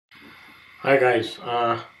Hi guys,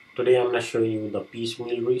 today I'm going to show you the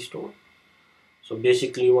piecemeal restore. So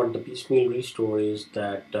basically what the piecemeal restore is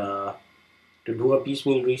that to do a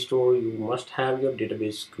piecemeal restore you must have your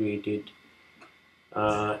database created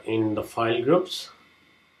in the file groups.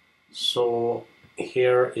 So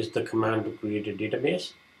here is the command to create a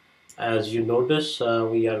database. As you notice,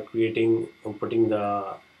 we are putting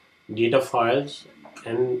the data files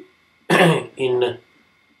and in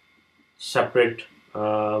separate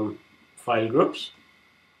file groups.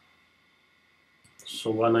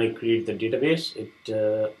 So when I create the database, it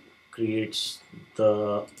creates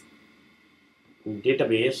the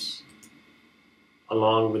database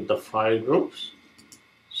along with the file groups.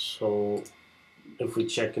 So if we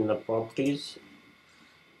check in the properties,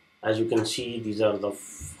 as you can see, these are the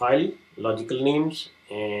file logical names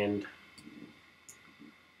and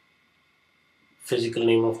physical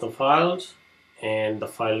name of the files and the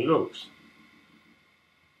file groups.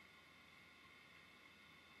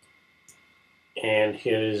 And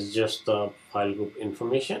here is just the file group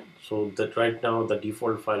information. So that right now the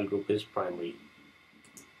default file group is primary.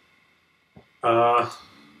 Uh,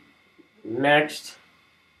 Next,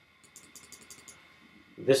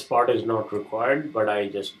 this part is not required, but I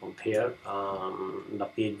just put here the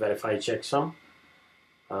page verify checksum,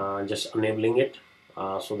 just enabling it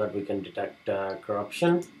so that we can detect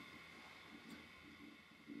corruption.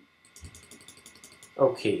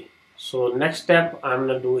 Okay, so next step I'm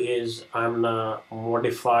gonna do is I'm gonna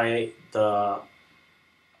modify the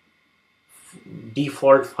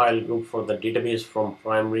default file group for the database from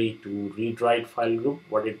primary to read-write file group.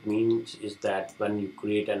 What it means is that when you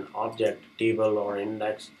create an object, table, or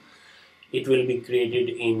index, it will be created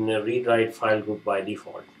in a read-write file group by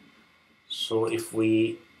default. So if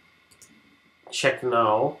we check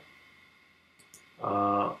now,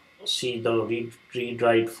 uh, see the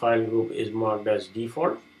read-write file group is marked as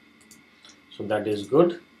default, so that is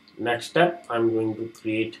good. Next step, I'm going to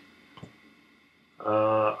create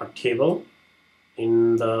a table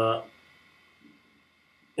in the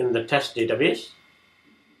test database,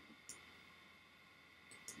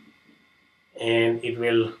 and it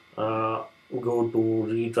will go to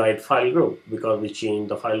read-write file group because we changed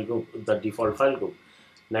the file group, the default file group.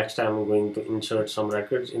 Next, I'm going to insert some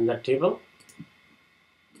records in that table,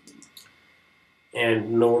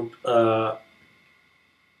 and note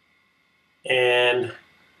and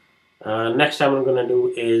next I'm going to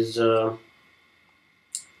do is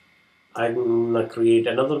I'm going to create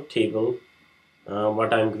another table,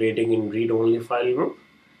 what I'm creating in read-only file group,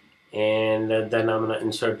 and then I'm going to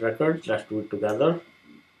insert records. Let's do it together.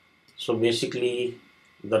 So basically,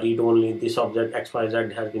 the read-only, this object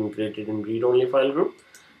XYZ has been created in read-only file group,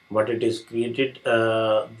 but it is created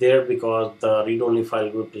there because the read-only file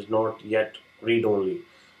group is not yet read-only.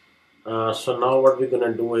 So now what we're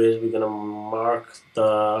gonna do is we're gonna mark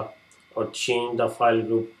the or change the file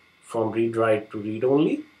group from read write to read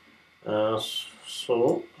only.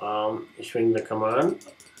 Issuing the command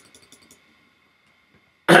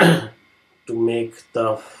to make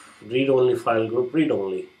the read only file group read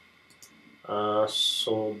only.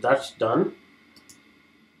 So that's done.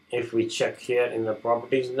 If we check here in the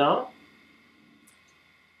properties now,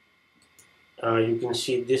 you can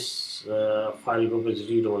see this file group is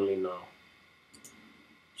read only now.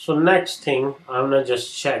 So next thing, I'm gonna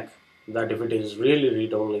just check that if it is really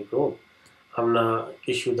read only group, I'm gonna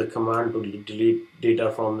issue the command to delete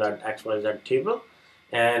data from that XYZ table,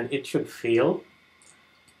 and it should fail.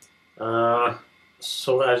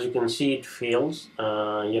 So as you can see, it fails.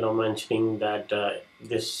 Mentioning that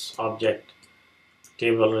this object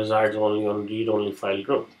table resides only on read-only file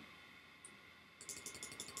group.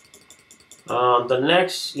 The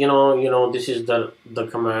next, this is the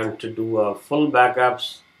command to do full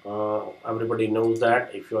backups. Everybody knows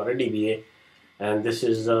that if you are a DBA, and this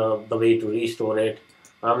is the way to restore it.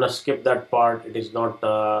 I'm gonna skip that part, it is not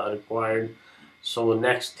required. So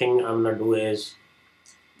next thing I'm gonna do is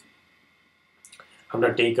I'm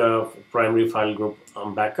gonna take a primary file group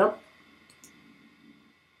backup,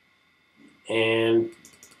 and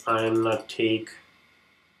I'm gonna take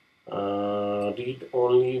read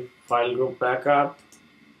only file group backup,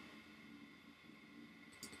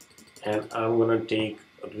 and I'm gonna take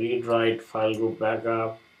read write file group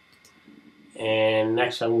backup, and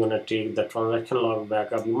next I'm going to take the transaction log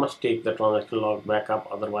backup. You must take the transaction log backup,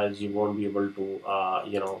 otherwise you won't be able to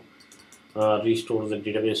restore the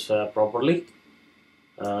database properly.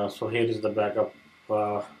 So here is the backup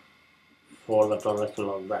for the transaction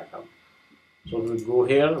log backup. So if we go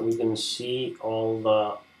here, we can see all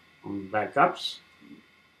the backups.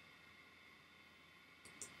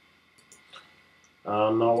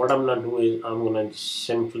 Now what I'm going to do is I'm going to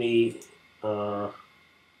simply uh,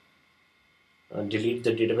 delete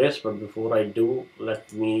the database, but before I do,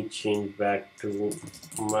 let me change back to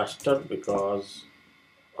master, because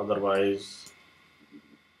otherwise,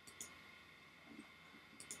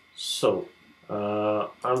 so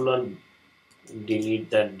I'm not delete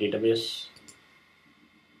that database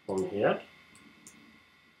from here,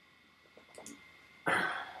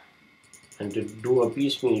 and to do a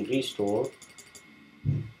piecemeal restore,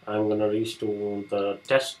 I'm gonna restore the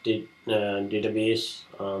test database,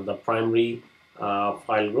 the primary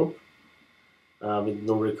file group with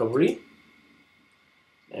no recovery.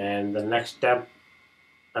 And the next step,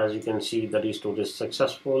 as you can see, the restore is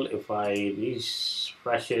successful. If I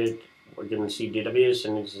refresh it, we can see database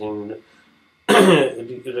and it's in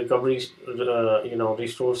recovery,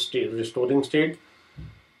 restoring state.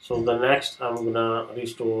 So the next, I'm gonna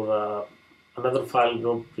restore another file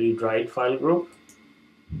group, Readwrite file group,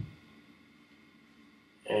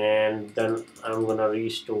 and then I'm gonna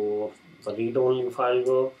restore the read-only file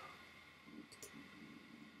group,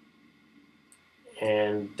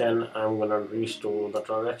 and then I'm gonna restore the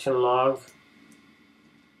transaction log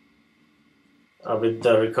with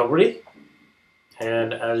the recovery.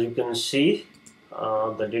 And as you can see,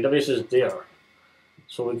 the database is there,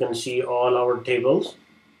 so we can see all our tables,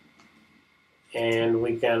 and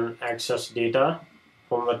we can access data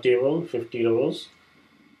from the table, 50 rows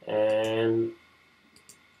and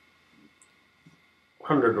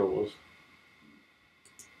 100 rows.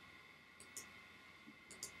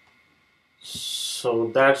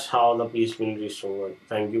 So that's how the piecemeal restore works.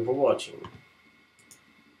 Thank you for watching.